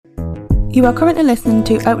You are currently listening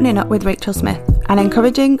to Opening Up with Rachel Smith, an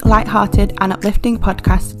encouraging, light-hearted and uplifting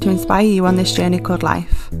podcast to inspire you on this journey called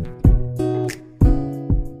life.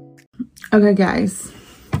 Okay guys,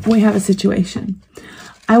 we have a situation.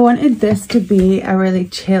 I wanted this to be a really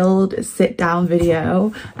chilled sit-down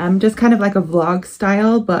video, just kind of like a vlog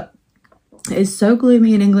style, but it's so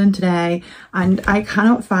gloomy in England today and I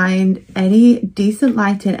cannot find any decent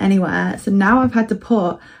lighting anywhere, so now I've had to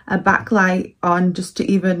put a backlight on just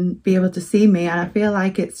to even be able to see me, and I feel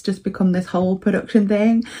like it's just become this whole production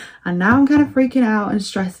thing, and now I'm kind of freaking out and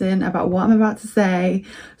stressing about what I'm about to say,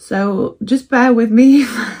 so just bear with me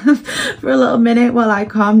for a little minute while I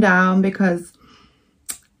calm down, because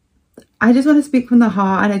I just want to speak from the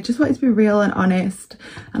heart and I just want it to be real and honest.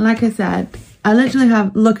 And like I said, I literally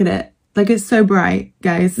have, look at it, like it's so bright,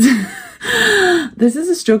 guys. This is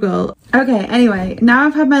a struggle. Okay, anyway, now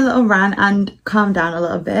I've had my little rant and calmed down a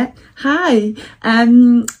little bit. Hi,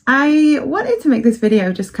 I wanted to make this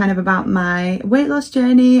video just kind of about my weight loss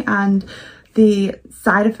journey and the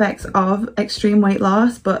side effects of extreme weight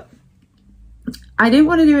loss, but I didn't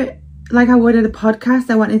want to do it like I would at a podcast.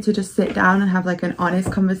 I wanted to just sit down and have like an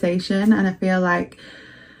honest conversation, and I feel like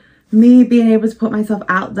me being able to put myself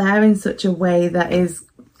out there in such a way that is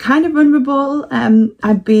kind of vulnerable.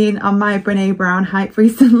 I've been on my Brené Brown hype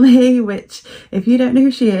recently, which if you don't know who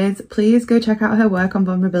she is, please go check out her work on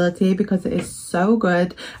vulnerability, because it is so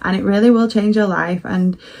good and it really will change your life.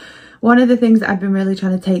 And one of the things that I've been really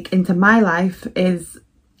trying to take into my life is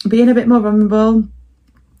being a bit more vulnerable.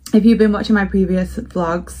 If you've been watching my previous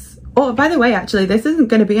vlogs, oh, by the way, actually, this isn't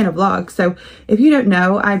going to be in a vlog. So if you don't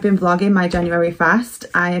know, I've been vlogging my January fast.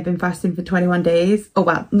 I have been fasting for 21 days. Oh,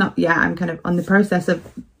 well, not yet. I'm kind of on the process of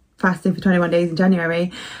fasting for 21 days in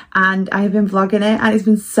January, and I have been vlogging it, and it's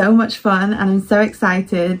been so much fun, and I'm so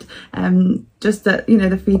excited. Just that, you know,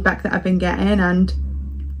 the feedback that I've been getting. And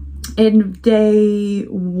in day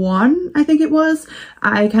one, I think it was,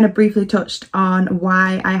 I kind of briefly touched on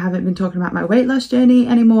why I haven't been talking about my weight loss journey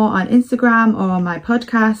anymore on Instagram or on my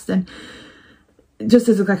podcast. And just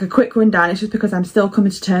as like a quick rundown, it's just because I'm still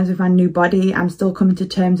coming to terms with my new body. I'm still coming to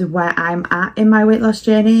terms with where I'm at in my weight loss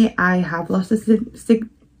journey. I have lost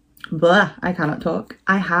I cannot talk.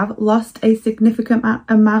 I have lost a significant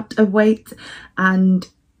amount of weight, and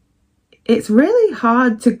it's really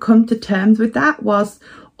hard to come to terms with that whilst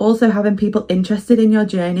also having people interested in your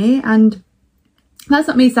journey. And that's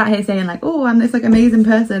not me sat here saying like, oh, I'm this like amazing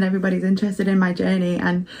person, everybody's interested in my journey.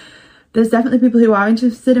 And there's definitely people who are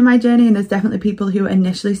interested in my journey, and there's definitely people who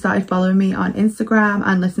initially started following me on Instagram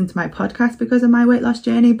and listened to my podcast because of my weight loss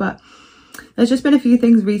journey. But there's just been a few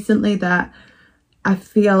things recently that I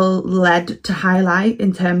feel led to highlight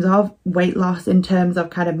in terms of weight loss, in terms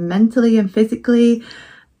of kind of mentally and physically.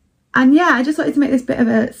 And yeah, I just wanted to make this bit of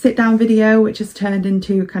a sit down video, which has turned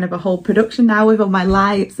into kind of a whole production now with all my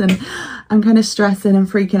lights, and I'm kind of stressing and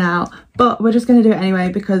freaking out, but we're just going to do it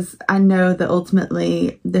anyway, because I know that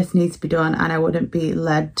ultimately this needs to be done, and I wouldn't be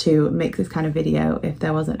led to make this kind of video if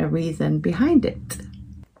there wasn't a reason behind it.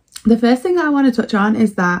 The first thing that I want to touch on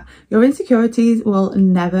is that your insecurities will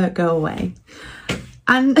never go away.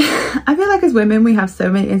 And I feel like as women, we have so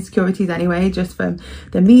many insecurities anyway, just from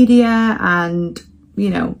the media and, you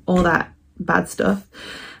know, all that bad stuff.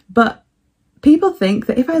 But people think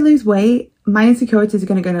that if I lose weight, my insecurities are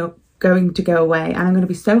going to go away, and I'm going to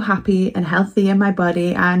be so happy and healthy in my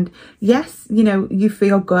body. And yes, you know, you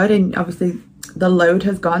feel good, and obviously the load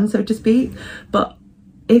has gone, so to speak. But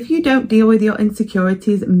if you don't deal with your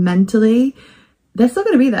insecurities mentally, they're still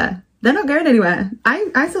going to be there. They're not going anywhere.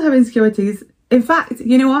 I still have insecurities. In fact,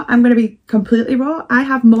 you know what? I'm going to be completely raw. I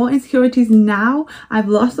have more insecurities now. I've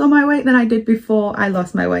lost all my weight than I did before I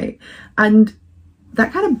lost my weight. And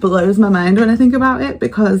that kind of blows my mind when I think about it,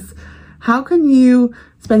 because how can you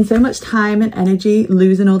spend so much time and energy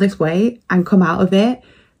losing all this weight and come out of it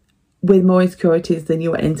with more insecurities than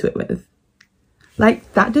you went into it with?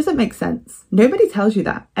 Like, that doesn't make sense. Nobody tells you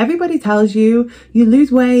that. Everybody tells you, you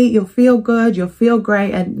lose weight, you'll feel good, you'll feel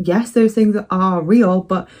great. And yes, those things are real,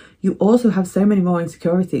 but you also have so many more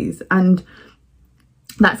insecurities. And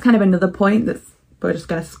that's kind of another point we're just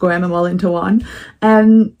going to squirm them all into one.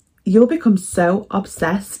 You'll become so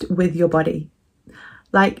obsessed with your body.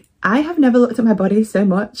 Like, I have never looked at my body so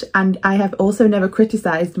much, and I have also never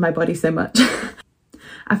criticized my body so much.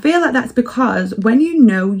 I feel like that's because when you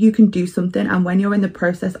know you can do something, and when you're in the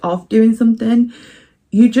process of doing something,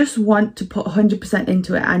 you just want to put 100%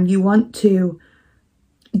 into it, and you want to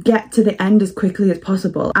get to the end as quickly as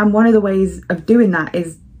possible. And one of the ways of doing that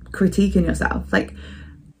is critiquing yourself. Like,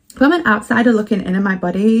 from an outsider looking in at my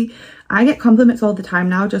body, I get compliments all the time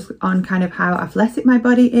now just on kind of how athletic my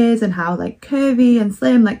body is and how like curvy and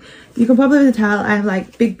slim. Like you can probably tell I have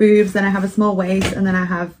like big boobs, then I have a small waist, and then I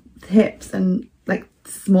have hips and like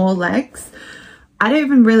small legs. I don't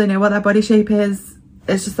even really know what that body shape is.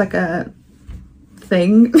 It's just like a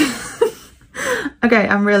thing. Okay,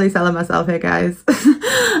 I'm really selling myself here, guys.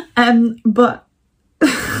 But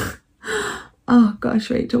oh gosh,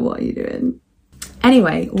 Rachel, what are you doing?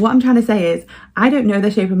 Anyway, what I'm trying to say is I don't know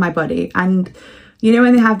the shape of my body, and you know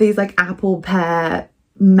when they have these like apple, pear,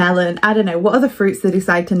 melon, I don't know what other fruits they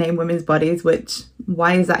decide to name women's bodies, which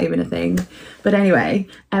why is that even a thing? But anyway,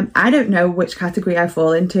 I don't know which category I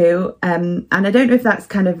fall into, and I don't know if that's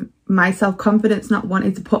kind of my self-confidence not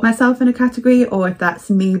wanting to put myself in a category, or if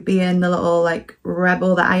that's me being the little like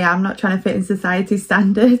rebel that I am, not trying to fit in society's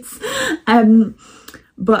standards.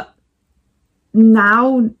 But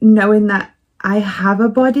now knowing that I have a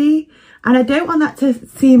body, and I don't want that to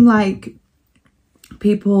seem like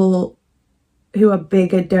people who are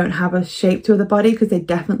bigger don't have a shape to their body, because they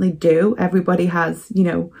definitely do. Everybody has, you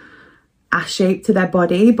know, a shape to their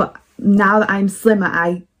body, but now that I'm slimmer,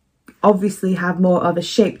 I obviously have more of a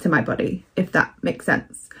shape to my body, if that makes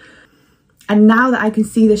sense. And now that I can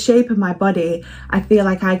see the shape of my body, I feel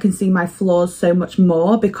like I can see my flaws so much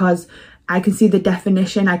more, because I can see the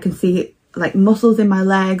definition, I can see like muscles in my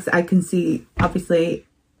legs, I can see obviously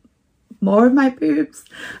more of my boobs.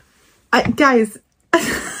 Guys,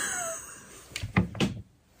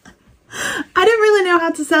 I don't really know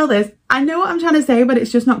how to sell this. I know what I'm trying to say, but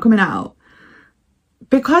it's just not coming out.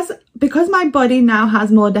 Because my body now has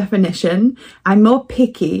more definition, I'm more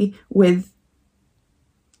picky with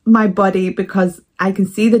my body because I can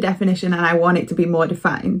see the definition and I want it to be more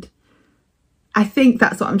defined. I think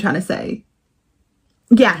that's what I'm trying to say.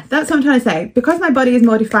 Yeah, that's what I'm trying to say. Because my body is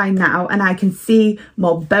more defined now and I can see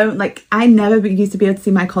more bone, like I never used to be able to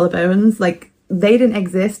see my collarbones. Like they didn't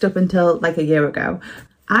exist up until like a year ago.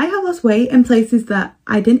 I have lost weight in places that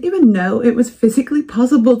I didn't even know it was physically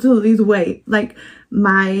possible to lose weight. Like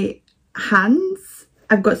my hands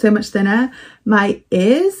have got so much thinner. My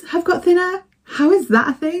ears have got thinner. How is that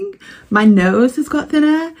a thing? My nose has got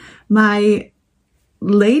thinner. My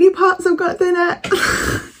lady parts have got thinner.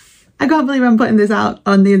 I can't believe I'm putting this out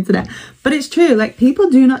on the internet, but it's true. Like people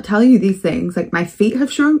do not tell you these things. Like my feet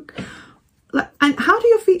have shrunk. And how do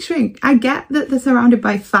your feet shrink? I get that they're surrounded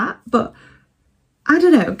by fat, but I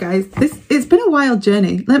don't know, guys. It's been a wild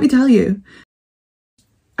journey, let me tell you.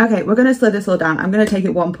 Okay, we're going to slow this all down. I'm going to take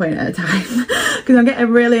it one point at a time because I'm getting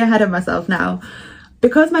really ahead of myself now.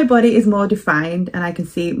 Because my body is more defined and I can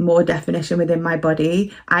see more definition within my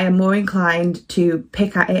body, I am more inclined to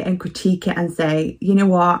pick at it and critique it and say, you know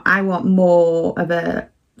what, I want more of a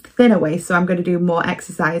thinner waist, so I'm going to do more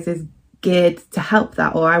exercises geared to help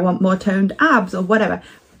that, or I want more toned abs or whatever.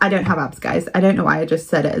 I don't have abs, guys. I don't know why I just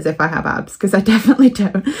said it as if I have abs, because I definitely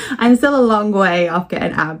don't. I'm still a long way off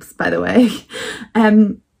getting abs, by the way.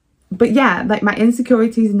 But yeah, like my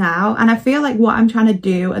insecurities now, and I feel like what I'm trying to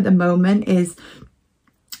do at the moment is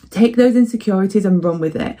take those insecurities and run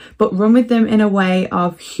with it, but run with them in a way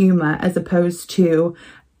of humor, as opposed to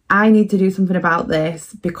I need to do something about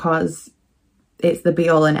this because it's the be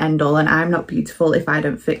all and end all and I'm not beautiful if I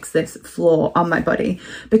don't fix this flaw on my body,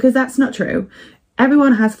 because that's not true.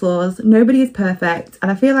 Everyone has flaws, nobody is perfect,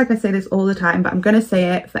 and I feel like I say this all the time, but I'm going to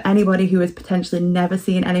say it for anybody who has potentially never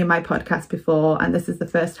seen any of my podcasts before and this is the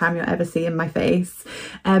first time you're ever seeing my face.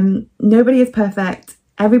 Nobody is perfect.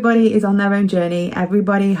 Everybody is on their own journey.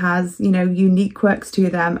 Everybody has, you know, unique quirks to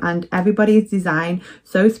them, and everybody is designed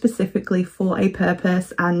so specifically for a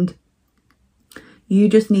purpose, and you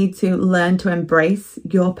just need to learn to embrace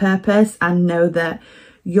your purpose and know that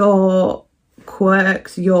your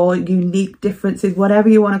quirks, your unique differences, whatever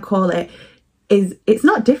you want to call it, it's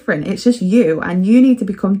not different, it's just you, and you need to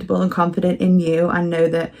be comfortable and confident in you and know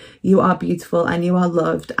that you are beautiful and you are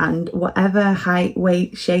loved, and whatever height,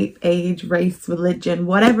 weight, shape, age, race, religion,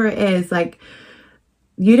 whatever it is, like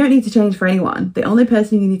you don't need to change for anyone. The only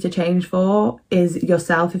person you need to change for is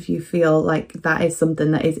yourself, if you feel like that is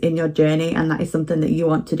something that is in your journey and that is something that you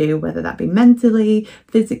want to do, whether that be mentally,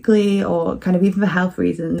 physically, or kind of even for health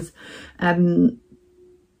reasons.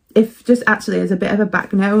 If just actually as a bit of a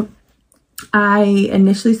back note, I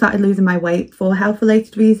initially started losing my weight for health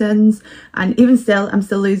related reasons, and even still I'm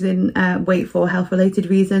still losing weight for health related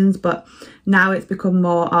reasons, but now it's become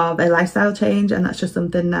more of a lifestyle change, and that's just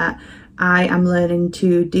something that I am learning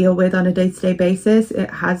to deal with on a day-to-day basis. It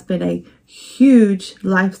has been a huge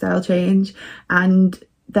lifestyle change, and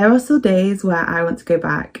there are still days where I want to go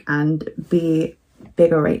back and be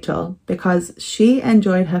bigger Rachel, because she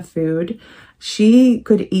enjoyed her food she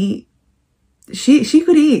could eat, she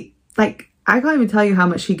could eat, like, I can't even tell you how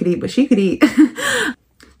much she could eat, but she could eat.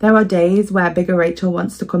 There are days where bigger Rachel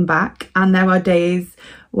wants to come back, and there are days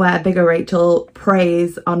where bigger Rachel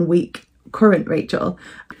preys on weak current Rachel.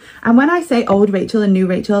 And when I say old Rachel and new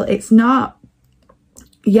Rachel, it's not,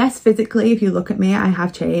 yes, physically, if you look at me, I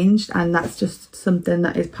have changed, and that's just something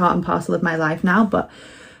that is part and parcel of my life now. But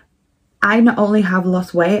I not only have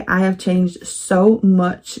lost weight, I have changed so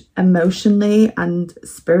much emotionally and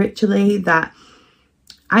spiritually that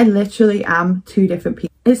I literally am two different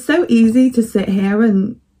people. It's so easy to sit here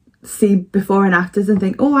and see before and afters and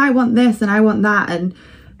think, oh, I want this and I want that. And,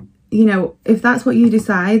 you know, if that's what you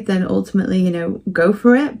decide, then ultimately, you know, go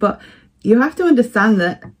for it. But you have to understand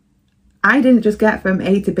that I didn't just get from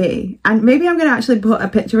A to B. And maybe I'm going to actually put a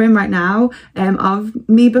picture in right now of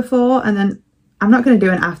me before, and then I'm not going to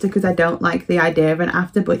do an after because I don't like the idea of an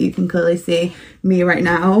after, but you can clearly see me right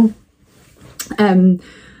now. And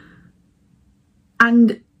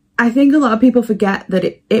I think a lot of people forget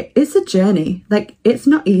that it's a journey. Like, it's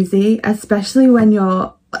not easy, especially when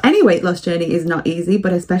any weight loss journey is not easy,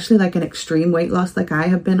 but especially like an extreme weight loss like I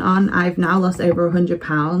have been on. I've now lost over 100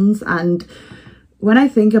 pounds. And when I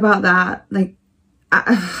think about that, like,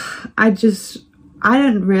 I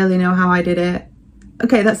don't really know how I did it.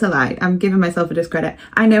 Okay, that's a lie. I'm giving myself a discredit.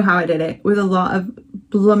 I know how I did it, with a lot of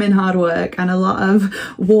blooming hard work and a lot of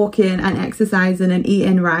walking and exercising and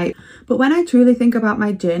eating right. But when I truly think about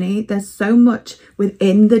my journey, there's so much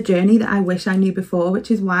within the journey that I wish I knew before, which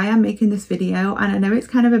is why I'm making this video. And I know it's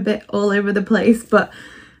kind of a bit all over the place, but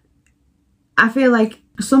I feel like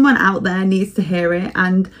someone out there needs to hear it.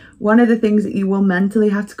 And one of the things that you will mentally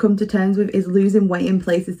have to come to terms with is losing weight in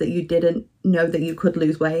places that you didn't know that you could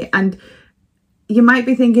lose weight. And you might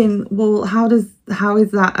be thinking, well, how is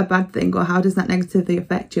that a bad thing, or how does that negatively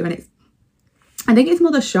affect you? And I think it's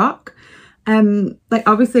more the shock. Like,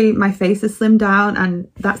 obviously my face has slimmed down, and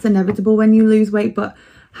that's inevitable when you lose weight, but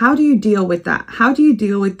how do you deal with that? How do you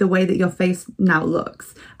deal with the way that your face now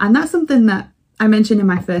looks? And that's something that I mentioned in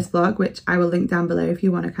my first vlog, which I will link down below if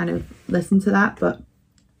you want to kind of listen to that. But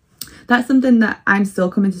that's something that I'm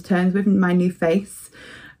still coming to terms with in my new face,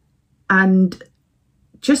 and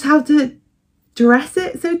just how to dress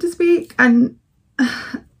it, so to speak. And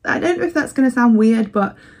I don't know if that's going to sound weird,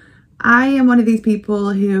 but I am one of these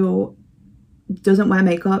people who doesn't wear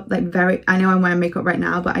makeup. Like, I know I'm wearing makeup right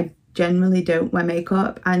now, but I generally don't wear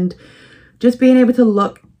makeup. And just being able to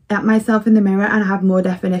look at myself in the mirror and have more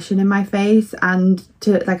definition in my face, and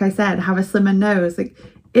to, like I said, have a slimmer nose, like,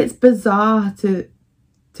 it's bizarre to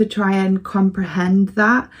try and comprehend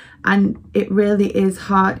that. And it really is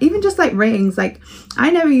hard. Even just like rings, like, I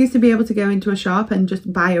never used to be able to go into a shop and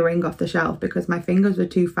just buy a ring off the shelf because my fingers were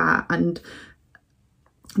too fat and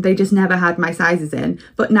they just never had my sizes in.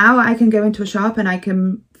 But now I can go into a shop and I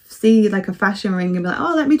can see like a fashion ring and be like,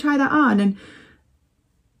 oh, let me try that on. And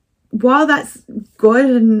while that's good,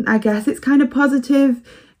 and I guess it's kind of positive,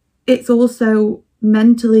 it's also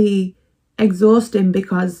mentally exhausting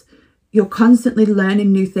because you're constantly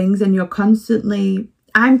learning new things, and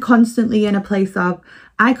I'm constantly in a place of,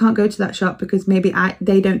 I can't go to that shop because maybe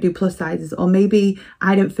they don't do plus sizes, or maybe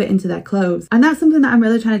I don't fit into their clothes. And that's something that I'm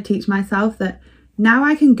really trying to teach myself, that now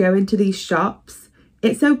I can go into these shops.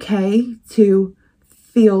 It's okay to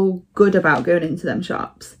feel good about going into them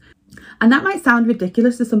shops. And that might sound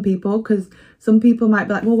ridiculous to some people, because some people might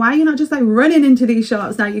be like, well, why are you not just like running into these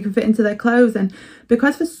shops now you can fit into their clothes? And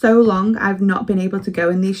because for so long I've not been able to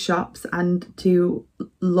go in these shops and to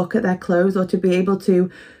look at their clothes, or to be able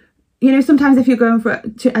to, you know, sometimes if you're going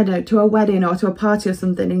to a wedding or to a party or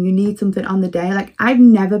something and you need something on the day, like, I've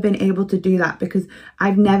never been able to do that because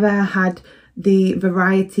I've never had the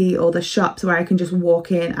variety or the shops where I can just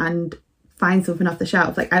walk in and find something off the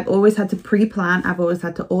shelf. Like, I've always had to pre-plan, I've always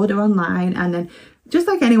had to order online, and then just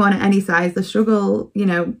like anyone at any size, the struggle, you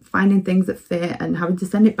know, finding things that fit and having to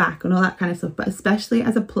send it back and all that kind of stuff. But especially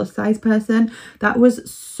as a plus size person, that was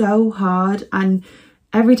so hard. And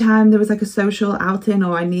every time there was like a social outing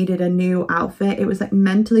or I needed a new outfit, it was like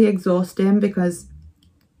mentally exhausting because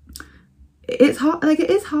it's hard. Like, it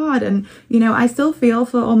is hard. And, you know, I still feel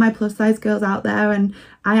for all my plus size girls out there, and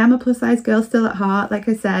I am a plus size girl still at heart. Like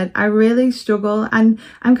I said, I really struggle, and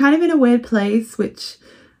I'm kind of in a weird place, which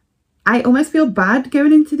I almost feel bad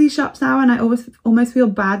going into these shops now, and I almost feel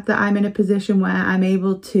bad that I'm in a position where I'm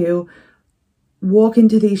able to walk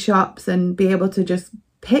into these shops and be able to just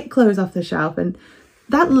pick clothes off the shelf. And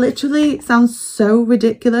that literally sounds so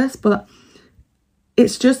ridiculous, but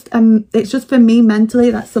it's just for me mentally,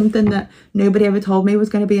 that's something that nobody ever told me was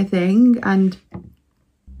going to be a thing. And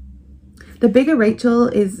the bigger Rachel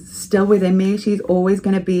is still within me. She's always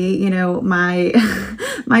going to be, you know, my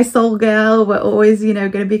my soul girl. We're always, you know,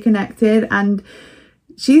 going to be connected, and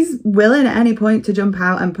she's willing at any point to jump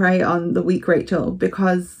out and prey on the weak Rachel,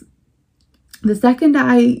 because the second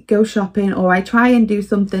I go shopping or I try and do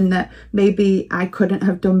something that maybe I couldn't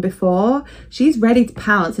have done before, she's ready to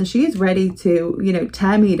pounce, and she is ready to, you know,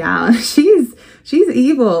 tear me down. She's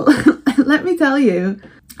evil, let me tell you.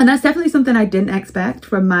 And that's definitely something I didn't expect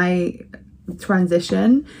from my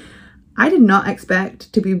transition. I did not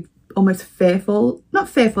expect to be almost fearful. Not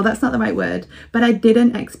fearful, that's not the right word, but I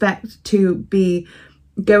didn't expect to be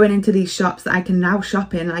going into these shops that I can now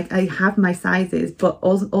shop in. Like, I have my sizes, but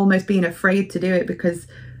almost being afraid to do it because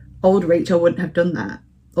old Rachel wouldn't have done that,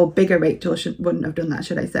 or bigger Rachel wouldn't have done that,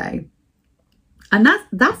 should I say. And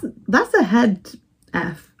that's a head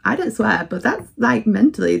F. I don't swear, but that's like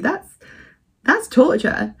mentally, that's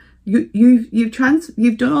torture.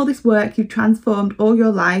 You've done all this work, you've transformed all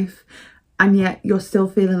your life, and yet you're still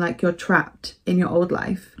feeling like you're trapped in your old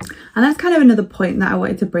life. And that's kind of another point that I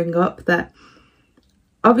wanted to bring up, that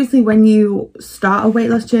obviously when you start a weight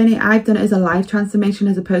loss journey, I've done it as a life transformation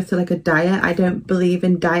as opposed to like a diet. I don't believe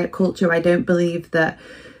in diet culture. I don't believe that,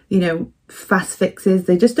 you know, fast fixes,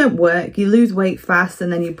 they just don't work. You lose weight fast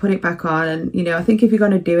and then you put it back on. And, you know, I think if you're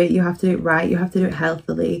going to do it, you have to do it right. You have to do it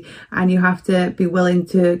healthily, and you have to be willing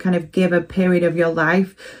to kind of give a period of your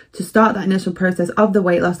life to start that initial process of the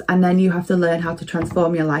weight loss. And then you have to learn how to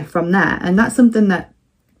transform your life from there. And that's something that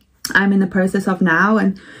I'm in the process of now.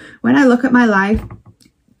 And when I look at my life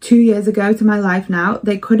 2 years ago to my life now,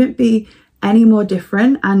 they couldn't be any more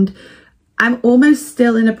different. And I'm almost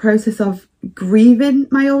still in a process of grieving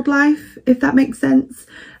my old life, if that makes sense.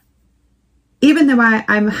 Even though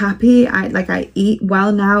I'm happy, I eat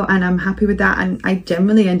well now, and I'm happy with that, and I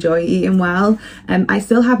generally enjoy eating well. I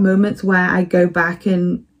still have moments where I go back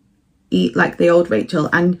and eat like the old Rachel,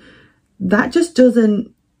 and that just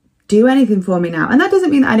doesn't do anything for me now. And that doesn't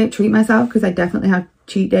mean that I don't treat myself, because I definitely have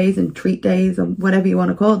cheat days and treat days and whatever you want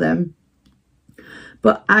to call them.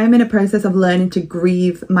 But I'm in a process of learning to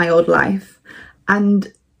grieve my old life.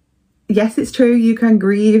 And yes, it's true, you can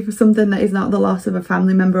grieve something that is not the loss of a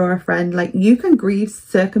family member or a friend. Like, you can grieve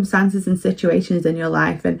circumstances and situations in your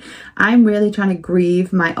life. And I'm really trying to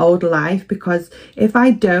grieve my old life, because if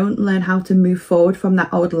I don't learn how to move forward from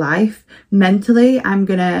that old life mentally, I'm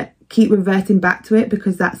gonna keep reverting back to it,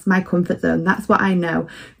 because that's my comfort zone. That's what I know.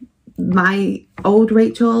 My old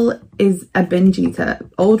Rachel is a binge eater.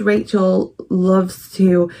 Old Rachel loves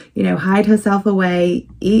to, you know, hide herself away,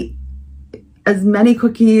 eat as many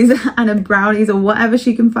cookies and brownies or whatever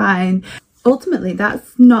she can find. Ultimately,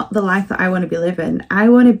 that's not the life that I want to be living. I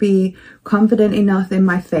want to be confident enough in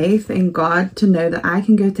my faith in God to know that I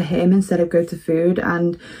can go to Him instead of go to food,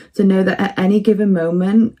 and to know that at any given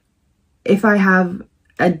moment, if I have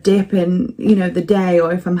a dip in, you know, the day,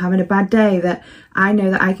 or if I'm having a bad day, that I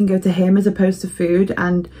know that I can go to Him as opposed to food.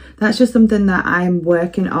 And that's just something that I'm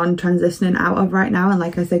working on transitioning out of right now. And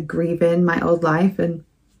like I said, grieving my old life. And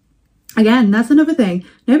again, that's another thing.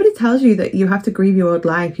 Nobody tells you that you have to grieve your old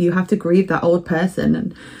life. You have to grieve that old person.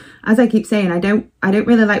 And as I keep saying, I don't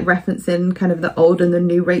really like referencing kind of the old and the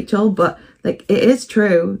new Rachel, but like, it is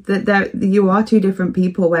true that you are two different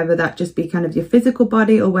people, whether that just be kind of your physical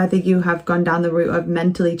body, or whether you have gone down the route of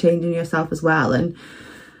mentally changing yourself as well. And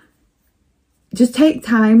just take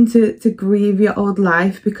time to grieve your old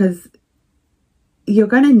life, because you're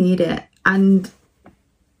going to need it. And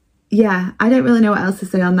yeah, I don't really know what else to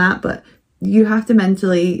say on that, but you have to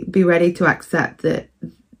mentally be ready to accept that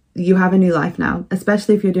you have a new life now,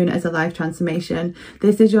 especially if you're doing it as a life transformation.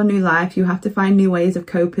 This is your new life. You have to find new ways of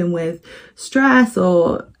coping with stress,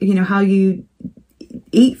 or, you know, how you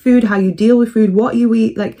eat food, how you deal with food, what you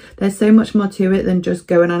eat. Like, there's so much more to it than just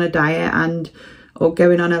going on a diet or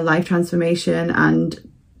going on a life transformation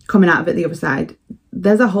and coming out of it the other side.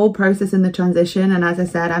 There's a whole process in the transition, and as I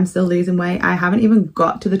said, I'm still losing weight. I haven't even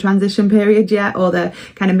got to the transition period yet, or the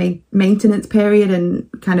kind of maintenance period and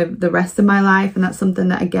kind of the rest of my life. And that's something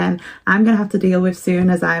that, again, I'm gonna have to deal with soon,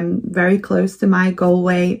 as I'm very close to my goal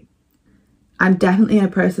weight. I'm definitely in a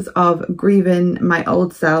process of grieving my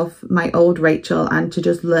old self, my old Rachel, and to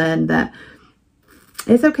just learn that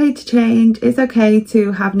it's okay to change. It's okay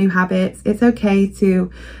to have new habits. It's okay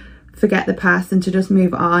to forget the past and to just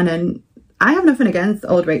move on. And I have nothing against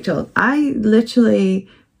old Rachel. I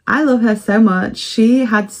love her so much. She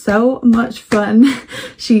had so much fun.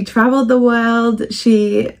 She traveled the world.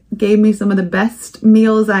 She gave me some of the best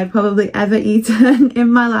meals I've probably ever eaten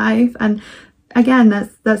in my life. And again,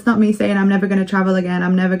 that's not me saying I'm never going to travel again.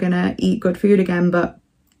 I'm never going to eat good food again. But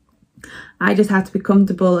I just have to be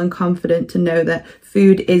comfortable and confident to know that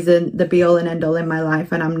food isn't the be all and end all in my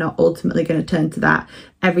life, and I'm not ultimately going to turn to that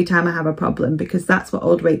every time I have a problem, because that's what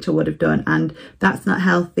old Rachel would have done, and that's not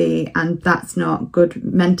healthy, and that's not good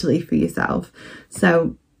mentally for yourself.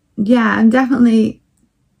 So yeah,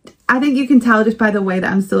 I think you can tell just by the way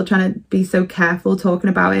that I'm still trying to be so careful talking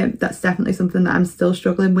about it. That's definitely something that I'm still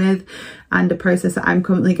struggling with, and a process that I'm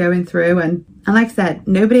currently going through. And like I said,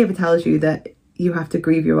 nobody ever tells you that you have to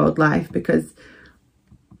grieve your old life, because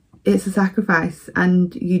it's a sacrifice,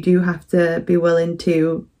 and you do have to be willing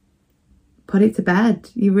to put it to bed.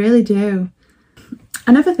 You really do.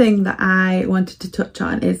 Another thing that I wanted to touch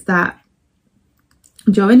on is that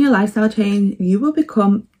during your lifestyle change, you will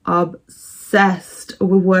become obsessed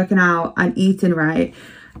with working out and eating right.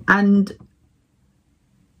 And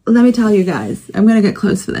let me tell you guys, I'm going to get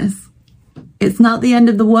close for this. It's not the end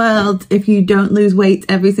of the world if you don't lose weight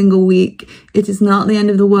every single week. It is not the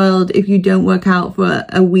end of the world if you don't work out for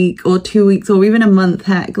a week or 2 weeks or even a month.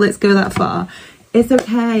 Heck, let's go that far. It's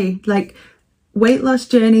okay. Like, weight loss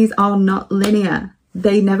journeys are not linear.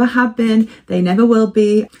 They never have been. They never will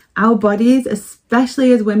be. Our bodies,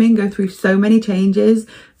 especially as women, go through so many changes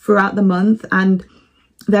throughout the month, and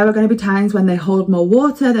there are going to be times when they hold more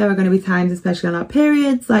water. There are going to be times, especially on our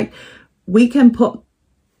periods, like we can put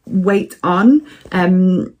weight on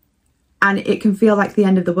and it can feel like the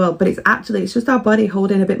end of the world, but it's just our body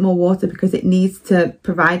holding a bit more water because it needs to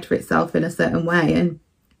provide for itself in a certain way. And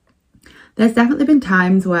there's definitely been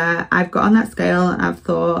times where I've got on that scale and I've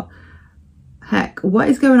thought, heck, what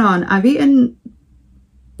is going on? I've eaten,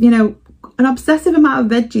 an obsessive amount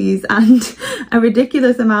of veggies and a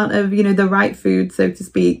ridiculous amount of, the right food, so to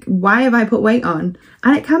speak. Why have I put weight on?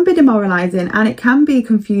 And it can be demoralizing, and it can be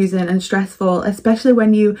confusing and stressful, especially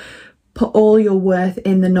when you put all your worth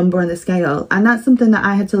in the number on the scale. And that's something that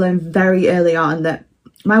I had to learn very early on, that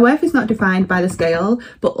my worth is not defined by the scale,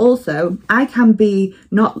 but also I can be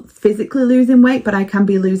not physically losing weight, but I can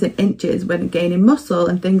be losing inches when gaining muscle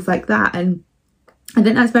and things like that. And I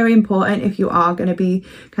think that's very important if you are going to be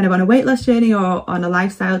kind of on a weight loss journey or on a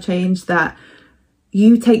lifestyle change, that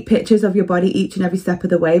you take pictures of your body each and every step of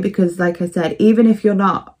the way, because like I said, even if you're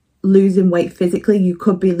not losing weight physically, you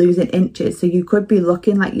could be losing inches. So you could be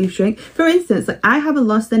looking like you shrink. For instance, like I haven't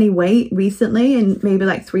lost any weight recently in maybe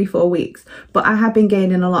like 3-4 weeks, but I have been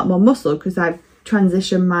gaining a lot more muscle because I've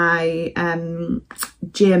transitioned my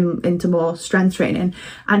gym into more strength training.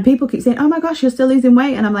 And people keep saying, oh my gosh, you're still losing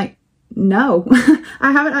weight. And I'm like, no,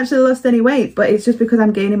 I haven't actually lost any weight, but it's just because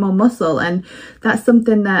I'm gaining more muscle. And that's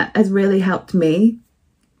something that has really helped me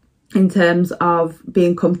in terms of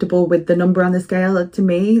being comfortable with the number on the scale. To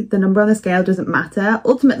me, the number on the scale doesn't matter.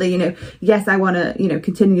 Ultimately, yes, I want to,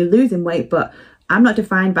 continue losing weight, but I'm not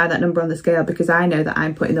defined by that number on the scale, because I know that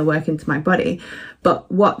I'm putting the work into my body.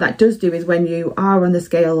 But what that does do is when you are on the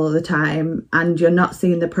scale all the time and you're not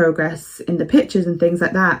seeing the progress in the pictures and things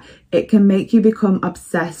like that, it can make you become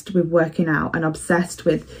obsessed with working out and obsessed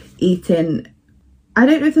with eating. I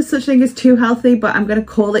don't know if there's such thing as too healthy, but I'm going to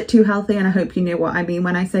call it too healthy, and I hope you know what I mean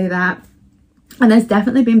when I say that. And there's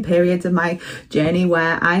definitely been periods of my journey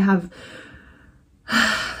where I have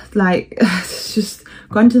just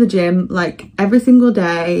gone to the gym like every single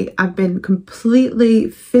day. I've been completely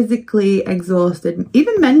physically exhausted,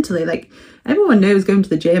 even mentally. Like, everyone knows going to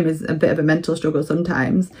the gym is a bit of a mental struggle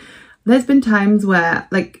sometimes. There's been times where,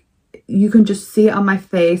 like, you can just see it on my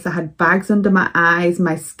face. I had bags under my eyes.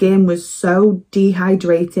 My skin was so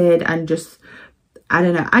dehydrated and just, I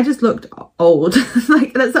don't know, I just looked old.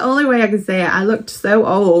 Like, that's the only way I can say it. I looked so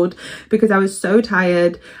old because I was so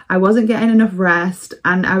tired. I wasn't getting enough rest,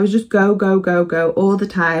 and I was just go, go, go, go all the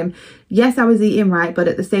time. Yes, I was eating right, but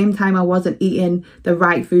at the same time, I wasn't eating the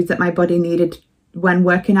right foods that my body needed when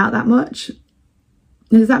working out that much.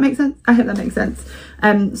 Does that make sense? I hope that makes sense.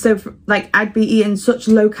 I'd be eating such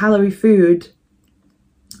low calorie food,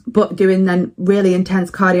 but doing then really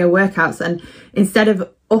intense cardio workouts, and instead of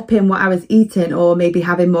upping what I was eating, or maybe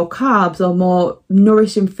having more carbs or more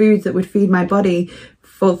nourishing foods that would feed my body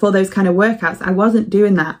for those kind of workouts, I wasn't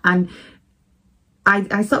doing that. And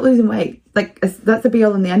I stopped losing weight. Like, that's the be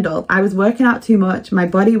all and the end all. I was working out too much. My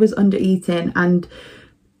body was under eating,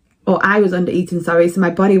 I was under eating, sorry. So my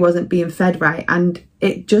body wasn't being fed right, and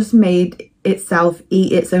it just made itself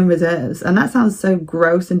eat its own reserves. And that sounds so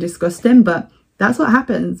gross and disgusting, but that's what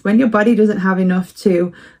happens when your body doesn't have enough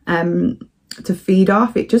to feed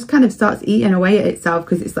off. It just kind of starts eating away at itself,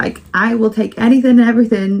 because it's like, I will take anything and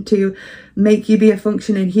everything to make you be a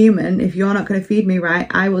functioning human. If you're not going to feed me right,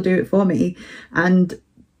 I will do it for me. And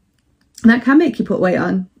that can make you put weight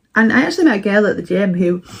on. And I actually met a girl at the gym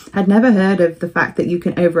who had never heard of the fact that you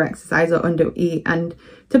can over-exercise or under-eat. And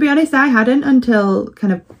to be honest, I hadn't until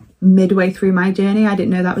kind of midway through my journey. I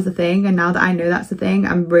didn't know that was a thing. And now that I know that's a thing,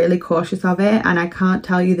 I'm really cautious of it. And I can't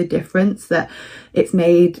tell you the difference that it's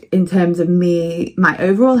made in terms of me, my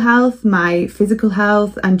overall health, my physical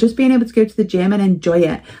health, and just being able to go to the gym and enjoy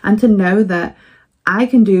it. And to know that I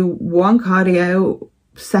can do one cardio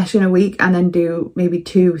session a week and then do maybe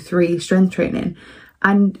 2-3 strength training.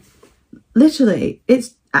 And literally,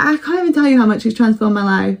 I can't even tell you how much it's transformed my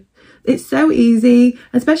life. It's so easy,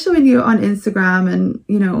 especially when you're on Instagram, and,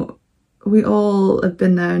 you know, we all have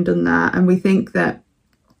been there and done that. And we think that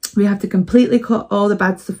we have to completely cut all the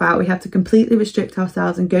bad stuff out. We have to completely restrict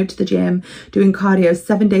ourselves and go to the gym doing cardio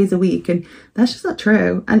 7 days a week. And that's just not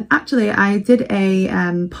true. And actually, I did a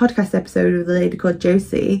podcast episode with a lady called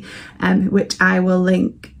Josie, which I will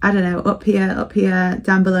link, I don't know, up here,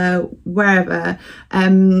 down below, wherever,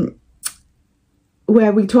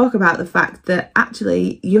 where we talk about the fact that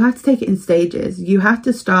actually you have to take it in stages. You have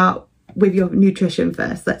to start with your nutrition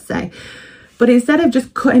first, let's say. But instead of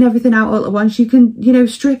just cutting everything out all at once, you can, you know,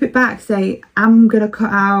 strip it back. Say, I'm going to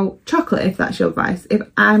cut out chocolate, if that's your advice. If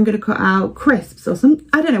I'm going to cut out crisps or some,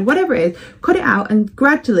 I don't know, whatever it is, cut it out and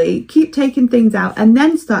gradually keep taking things out, and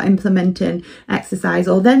then start implementing exercise,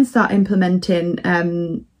 or then start implementing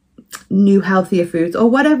new healthier foods, or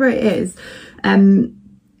whatever it is.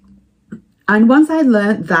 And once I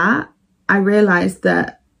learned that, I realized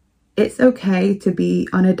that it's okay to be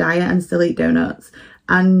on a diet and still eat donuts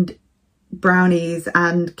and brownies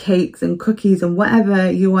and cakes and cookies and whatever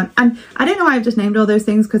you want. And I don't know why I've just named all those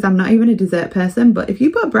things, because I'm not even a dessert person, but if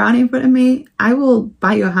you put a brownie in front of me, I will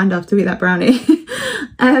bite your hand off to eat that brownie.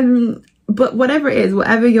 But whatever it is,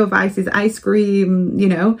 whatever your vice is, ice cream, you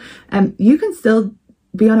know, you can still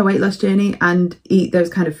be on a weight loss journey and eat those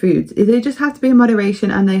kind of foods. They just have to be in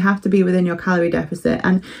moderation, and they have to be within your calorie deficit.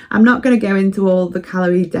 And I'm not going to go into all the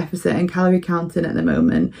calorie deficit and calorie counting at the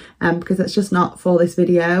moment, because that's just not for this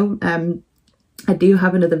video. I do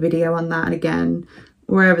have another video on that, and again,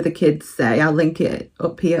 wherever the kids say, I'll link it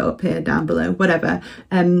up here, down below, whatever.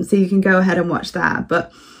 So you can go ahead and watch that.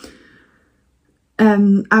 But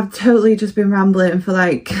I've totally just been rambling for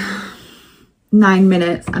like 9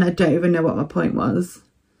 minutes, and I don't even know what my point was.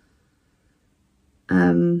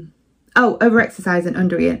 Oh, over-exercise and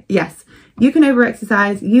under-eat. Yes, you can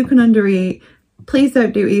over-exercise, you can under-eat. Please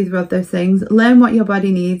don't do either of those things. Learn what your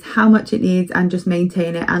body needs, how much it needs, and just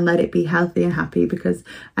maintain it and let it be healthy and happy. Because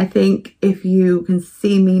I think if you can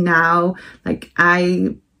see me now, like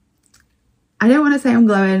I don't want to say I'm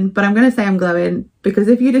glowing, but I'm going to say I'm glowing, because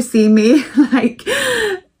if you just see me, like,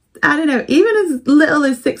 I don't know, even as little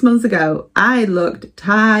as 6 months ago, I looked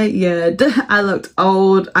tired, I looked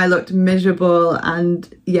old, I looked miserable, and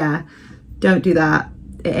yeah, don't do that.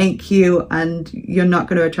 It ain't cute, and you're not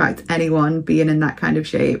going to attract anyone being in that kind of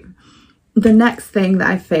shape. The next thing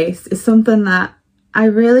that I faced is something that I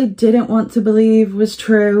really didn't want to believe was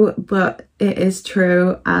true, but it is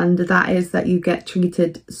true, and that is that you get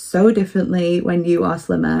treated so differently when you are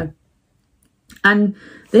slimmer. And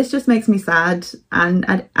this just makes me sad, and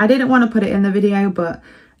I didn't want to put it in the video, but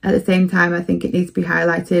at the same time I think it needs to be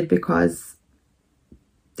highlighted because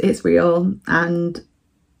it's real. And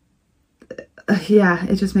yeah,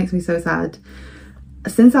 it just makes me so sad.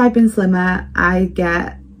 Since I've been slimmer, I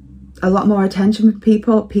get a lot more attention with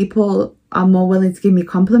people. People are more willing to give me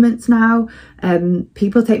compliments now.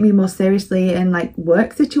 People take me more seriously in like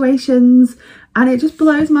work situations, and it just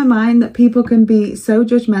blows my mind that people can be so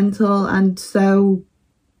judgmental and so,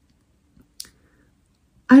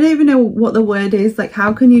 I don't even know what the word is. Like,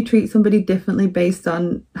 how can you treat somebody differently based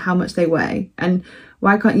on how much they weigh? And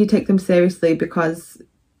why can't you take them seriously because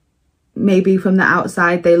maybe from the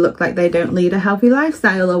outside they look like they don't lead a healthy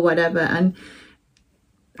lifestyle or whatever? And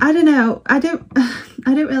I don't know, I don't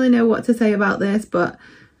really know what to say about this, but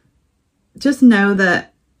just know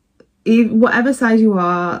that whatever size you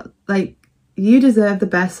are, like, you deserve the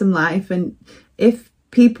best from life. And if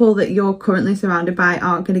people that you're currently surrounded by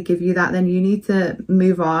aren't going to give you that, then you need to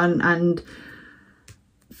move on and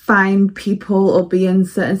find people or be in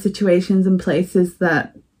certain situations and places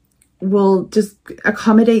that will just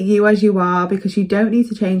accommodate you as you are, because you don't need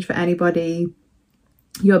to change for anybody.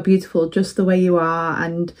 You're beautiful just the way you are.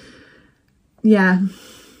 And yeah,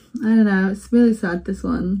 I don't know, it's really sad, this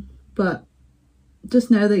one, but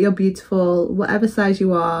just know that you're beautiful whatever size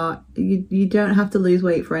you are. You don't have to lose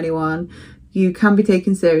weight for anyone. You can be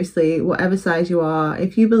taken seriously whatever size you are.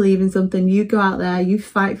 If you believe in something, you go out there, you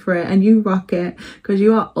fight for it, and you rock it, because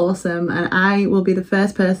you are awesome. And I will be the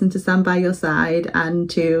first person to stand by your side and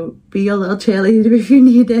to be your little cheerleader if you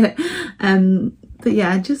need it. But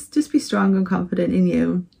yeah, just be strong and confident in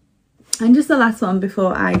you. And just the last one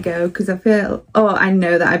before I go, because I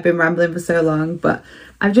know that I've been rambling for so long, but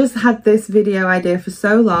I've just had this video idea for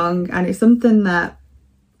so long, and it's something that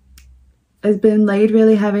has been laid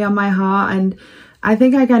really heavy on my heart. And I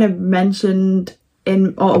think I kind of mentioned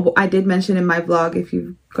I did mention in my vlog, if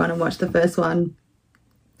you've gone and watched the first one,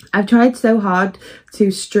 I've tried so hard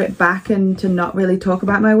to strip back and to not really talk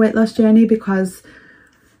about my weight loss journey, because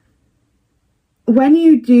when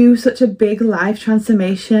you do such a big life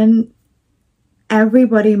transformation,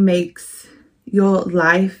 everybody makes your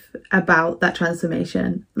life about that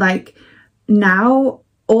transformation. Like, now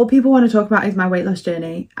all people want to talk about is my weight loss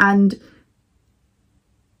journey, and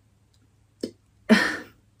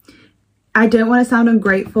I don't want to sound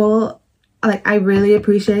ungrateful. Like, I really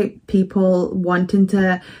appreciate people wanting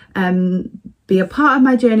to be a part of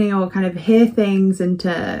my journey, or kind of hear things and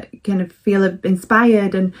to kind of feel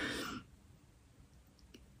inspired. And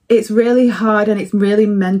it's really hard, and it's really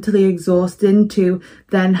mentally exhausting to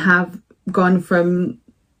then have gone from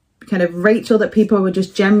kind of Rachel that people were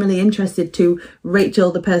just generally interested to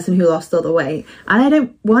Rachel, the person who lost all the weight. And I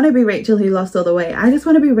don't want to be Rachel who lost all the weight. I just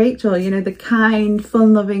want to be Rachel, you know, the kind,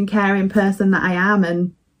 fun-loving, caring person that I am.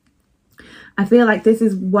 And I feel like this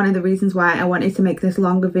is one of the reasons why I wanted to make this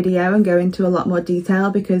longer video and go into a lot more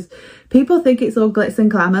detail, because people think it's all glitz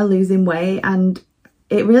and glamour losing weight, and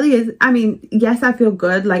it really is. I mean, yes, I feel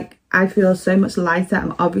good. Like, I feel so much lighter.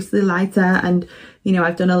 I'm obviously lighter, and you know,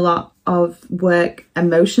 I've done a lot of work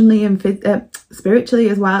emotionally and spiritually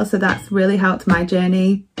as well, so that's really helped my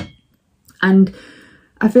journey. And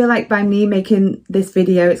I feel like by me making this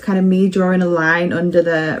video, it's kind of me drawing a line under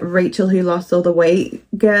the Rachel who lost all the weight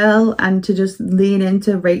girl, and to just lean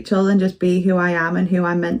into Rachel and just be who I am and who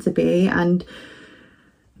I'm meant to be. And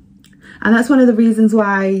that's one of the reasons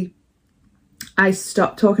why I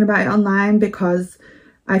stopped talking about it online, because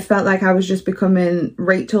I felt like I was just becoming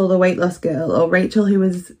Rachel the weight loss girl, or Rachel who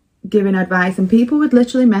was giving advice. And people would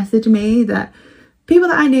literally message me, that people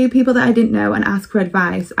that I knew, people that I didn't know, and ask for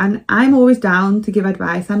advice. And I'm always down to give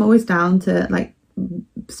advice. I'm always down to like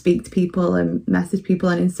speak to people and message people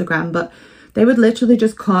on Instagram, but they would literally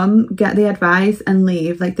just come, get the advice and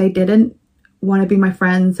leave. Like, they didn't want to be my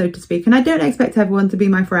friend, so to speak. And I don't expect everyone to be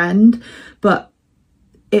my friend, but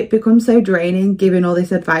it becomes so draining giving all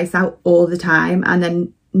this advice out all the time and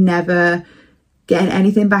then never getting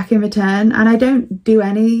anything back in return. And I don't do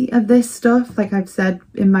any of this stuff, like I've said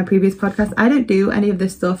in my previous podcast, I don't do any of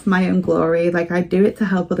this stuff for my own glory. Like, I do it to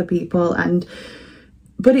help other people.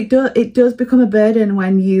 But it does become a burden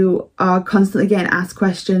when you are constantly getting asked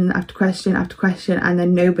question after question after question, and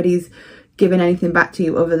then nobody's giving anything back to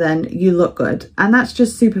you other than you look good. And that's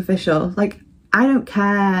just superficial. Like, I don't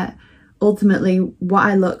care ultimately what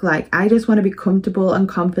I look like. I just want to be comfortable and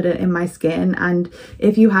confident in my skin. And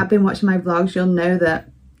if you have been watching my vlogs, you'll know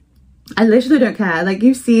that I literally don't care. Like,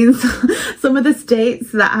 you've seen some of the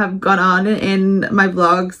states that have gone on in my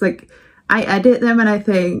vlogs. Like, I edit them and I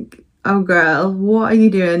think, oh girl, what are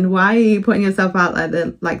you doing? Why are you putting yourself out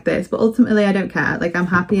like this? But ultimately I don't care. Like, I'm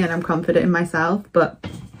happy and I'm confident in myself. But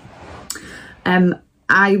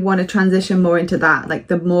I want to transition more into that, like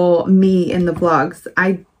the more me in the vlogs.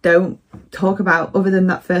 I don't talk about, other than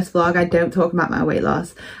that first vlog, I don't talk about my weight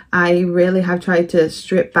loss. I really have tried to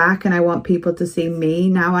strip back, and I want people to see me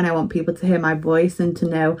now, and I want people to hear my voice and to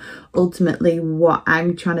know ultimately what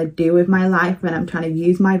I'm trying to do with my life, and I'm trying to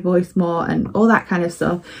use my voice more and all that kind of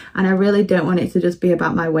stuff. And I really don't want it to just be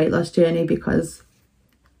about my weight loss journey, because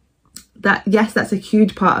that, yes, that's a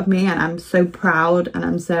huge part of me, and I'm so proud and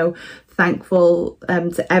I'm so thankful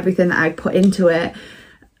to everything that I put into it.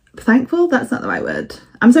 Thankful, that's not the right word.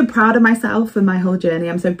 I'm so proud of myself and my whole journey.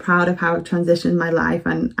 I'm so proud of how I've transitioned my life,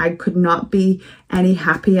 and I could not be any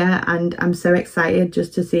happier, and I'm so excited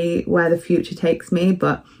just to see where the future takes me.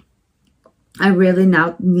 But I really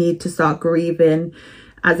now need to start grieving.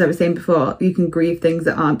 As I was saying before, you can grieve things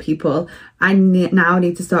that aren't people. I now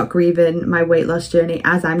need to start grieving my weight loss journey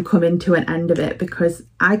as I'm coming to an end of it, because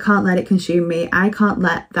I can't let it consume me. I can't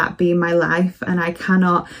let that be my life, and I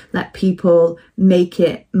cannot let people make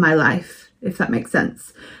it my life, if that makes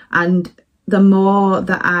sense. And the more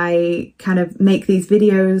that I kind of make these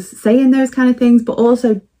videos saying those kind of things, but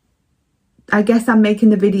also I guess I'm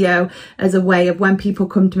making the video as a way of when people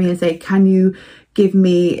come to me and say, can you give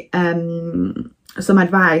me some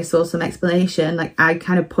advice or some explanation, like I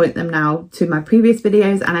kind of point them now to my previous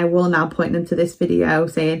videos, and I will now point them to this video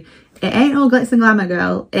saying, it ain't all glitz and glamour,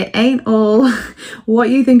 girl. It ain't all what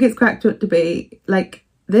you think it's cracked up to be. Like,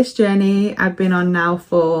 this journey I've been on now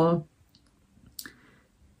for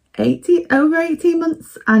over 18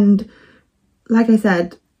 months, and like I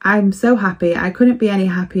said, I'm so happy. I couldn't be any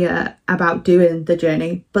happier about doing the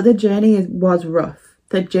journey, but the journey was rough.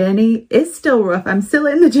 The journey is still rough. I'm still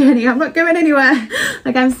in the journey. I'm not going anywhere.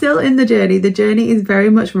 Like, I'm still in the journey. The journey is very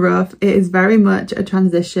much rough. It is very much a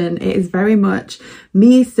transition. It is very much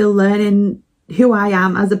me still learning who I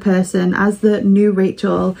am as a person, as the new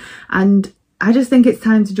Rachel. And I just think it's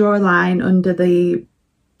time to draw a line under the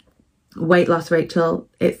weight loss Rachel.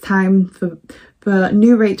 It's time for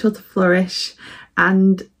new Rachel to flourish.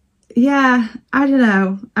 And yeah, I don't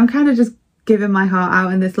know. I'm kind of just giving my heart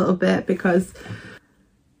out in this little bit, because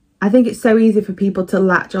I think it's so easy for people to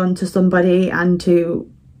latch on to somebody, and to,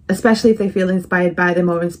 especially if they feel inspired by them,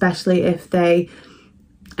 or especially if they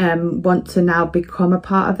want to now become a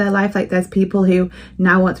part of their life. Like, there's people who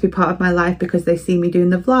now want to be part of my life because they see me doing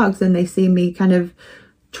the vlogs, and they see me kind of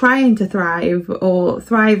trying to thrive, or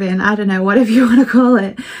thriving, I don't know, whatever you want to call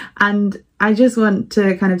it. And I just want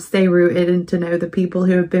to kind of stay rooted, and to know the people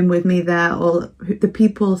who have been with me there, or the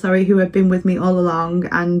people, sorry, who have been with me all along.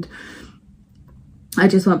 And I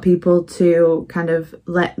just want people to kind of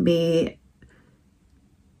let me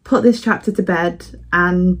put this chapter to bed,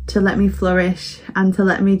 and to let me flourish, and to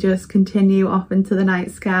let me just continue off into the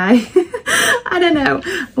night sky. I don't know.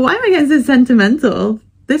 Why am I getting so sentimental?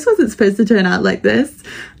 This wasn't supposed to turn out like this.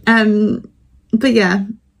 But yeah,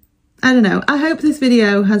 I don't know. I hope this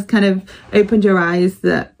video has kind of opened your eyes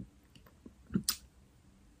that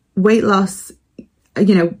weight loss,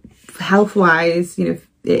 you know, health-wise, you know,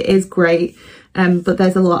 it is great. But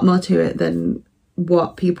there's a lot more to it than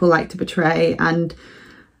what people like to portray. And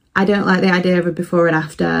I don't like the idea of a before and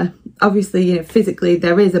after. Obviously, you know, physically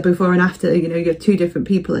there is a before and after. You know, you're two different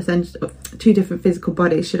people, essentially, two different physical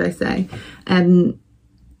bodies, should I say.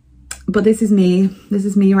 But this is me. This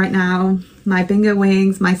is me right now. My bingo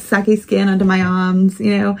wings, my saggy skin under my arms,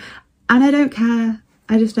 you know, and I don't care.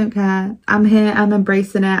 I just don't care. I'm here, I'm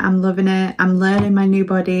embracing it, I'm loving it, I'm learning my new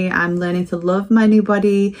body, I'm learning to love my new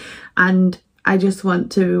body. And I just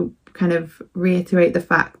want to kind of reiterate the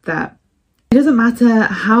fact that it doesn't matter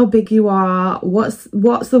how big you are, what's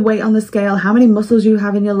the weight on the scale, how many muscles you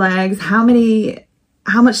have in your legs, how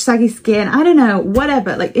much saggy skin, I don't know,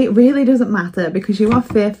 whatever. Like, it really doesn't matter, because you are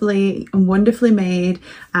fearfully and wonderfully made,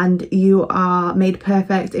 and you are made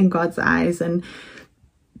perfect in God's eyes. And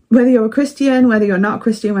whether you're a Christian, whether you're not a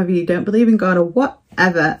Christian, whether you don't believe in God or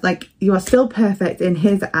whatever, like, you are still perfect in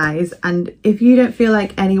his eyes. And if you don't feel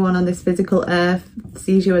like anyone on this physical earth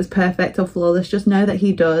sees you as perfect or flawless, just know that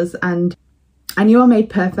he does. And you are made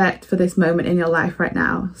perfect for this moment in your life right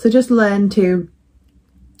now. So just learn to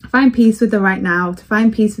find peace with the right now, to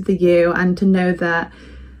find peace with the you, and to know that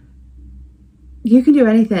you can do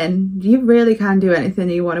anything. You really can do anything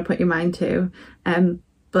you want to put your mind to.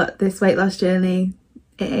 But this weight loss journey,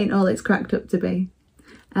 it ain't all it's cracked up to be.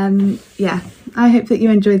 Yeah, I hope that you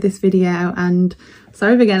enjoyed this video, and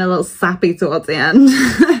sorry for getting a little sappy towards the end.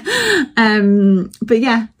 But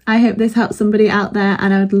yeah, I hope this helps somebody out there,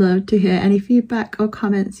 and I would love to hear any feedback or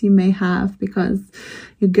comments you may have, because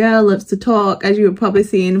your girl loves to talk, as you have probably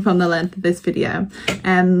seen from the length of this video.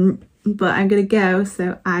 But I'm gonna go,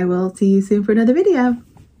 so I will see you soon for another video.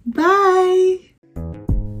 Bye!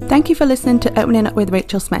 Thank you for listening to Opening Up with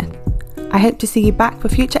Rachel Smith. I hope to see you back for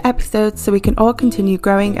future episodes, so we can all continue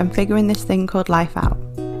growing and figuring this thing called life out.